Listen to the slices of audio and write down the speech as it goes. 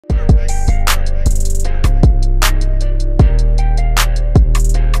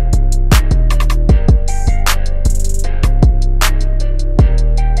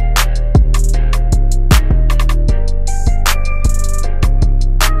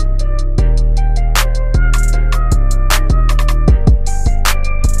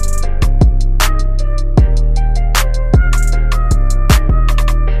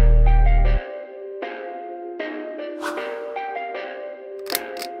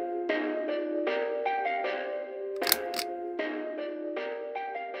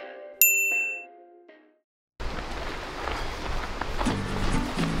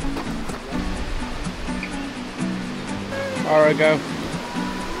Alright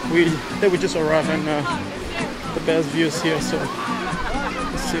guys, we just arrived and the best views here, so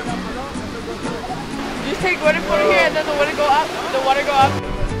let's see. You just take water from here and then the water go up.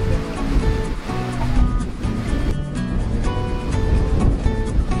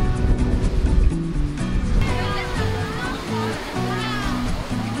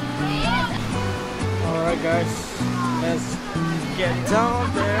 Alright guys, let's get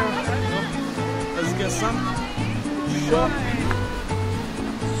down there. Let's get some shot.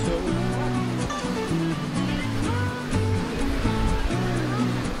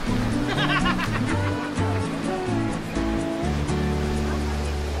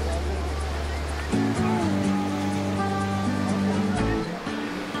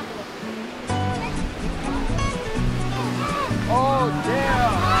 Oh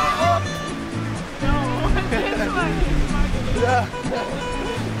damn! Yeah.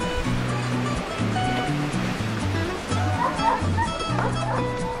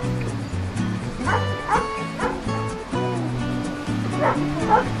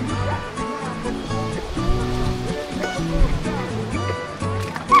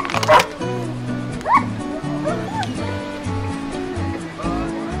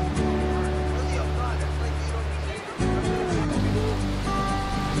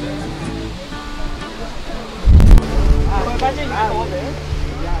 Imagine you fall there.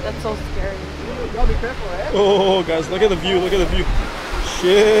 That's so scary. Y'all be careful, eh? Oh, guys, look at the view. Look at the view.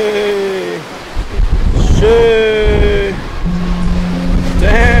 Shit. Shit.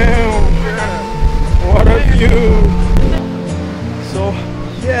 Damn. What a view. So,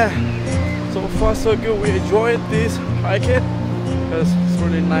 yeah. So far, so good. We enjoyed this hiking because it's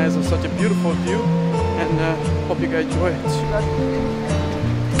really nice and such a beautiful view. And hope you guys enjoy it.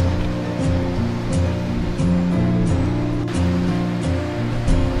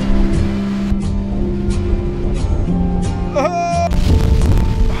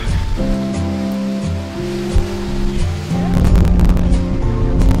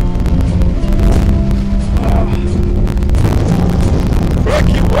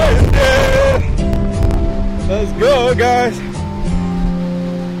 Let's go, guys.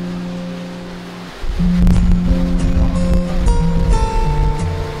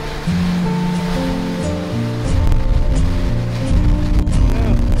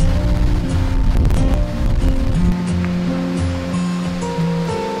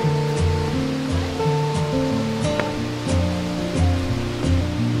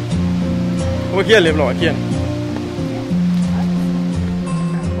 Qua kia liệp lọ kia.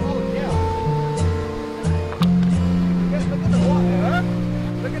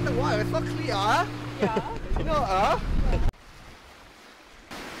 It's not clear. Yeah. You know, I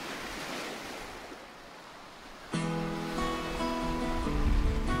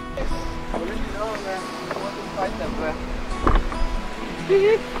really know, man. I want to fight them, man.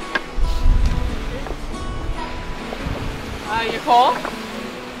 You cold?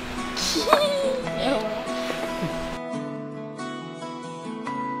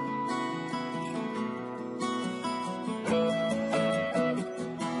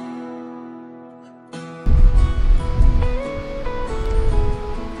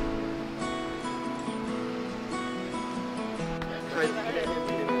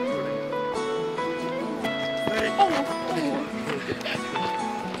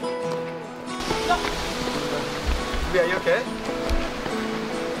 Are you okay?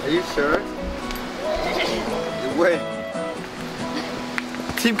 Are you sure? Wait.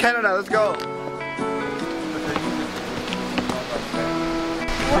 Team Canada, let's go.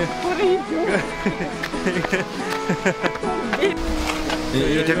 What are you doing?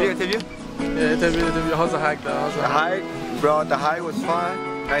 Interview? Yeah, interview. How's the hike though? The hike, bro, the hike was fun.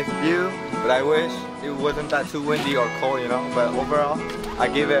 Nice view, but I wish it wasn't that too windy or cold, you know. But overall, I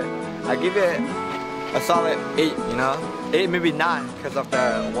give it a solid 8, you know. 8, maybe 9 because of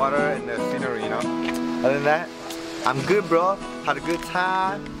the water and the scenery, you know. Other than that, I'm good, bro. Had a good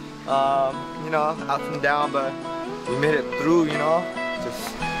time. You know, ups and downs, but we made it through, you know.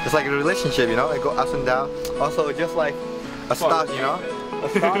 Just like a relationship, you know. It go ups and downs. Also, just like a stock, you know. A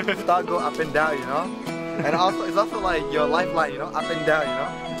stock go up and down, you know. And also, it's also like your lifeline, you know, up and down, you know.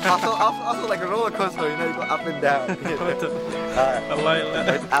 Also like a roller coaster, you know, you go up and down. I like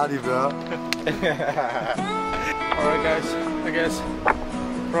that. It's Audi, bro. Alright guys, I guess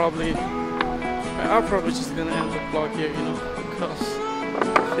I'll probably just gonna end the vlog here, you know, because I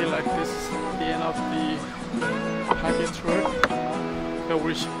feel like this is the end of the hiking tour.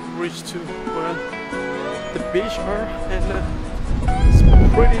 We reached to where the beach are, and it's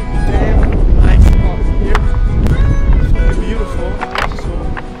pretty damn nice out here. It's pretty beautiful, so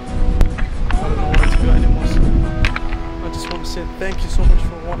I don't know where to go anymore, so I just want want to say thank you so much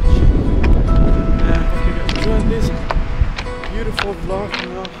for watching. And hope you guys enjoyed this beautiful vlog. You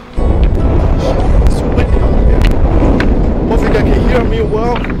know, it's so windy out here. Hope you guys can hear me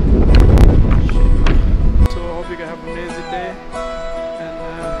well. So I hope you guys have an amazing day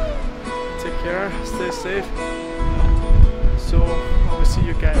and take care, stay safe.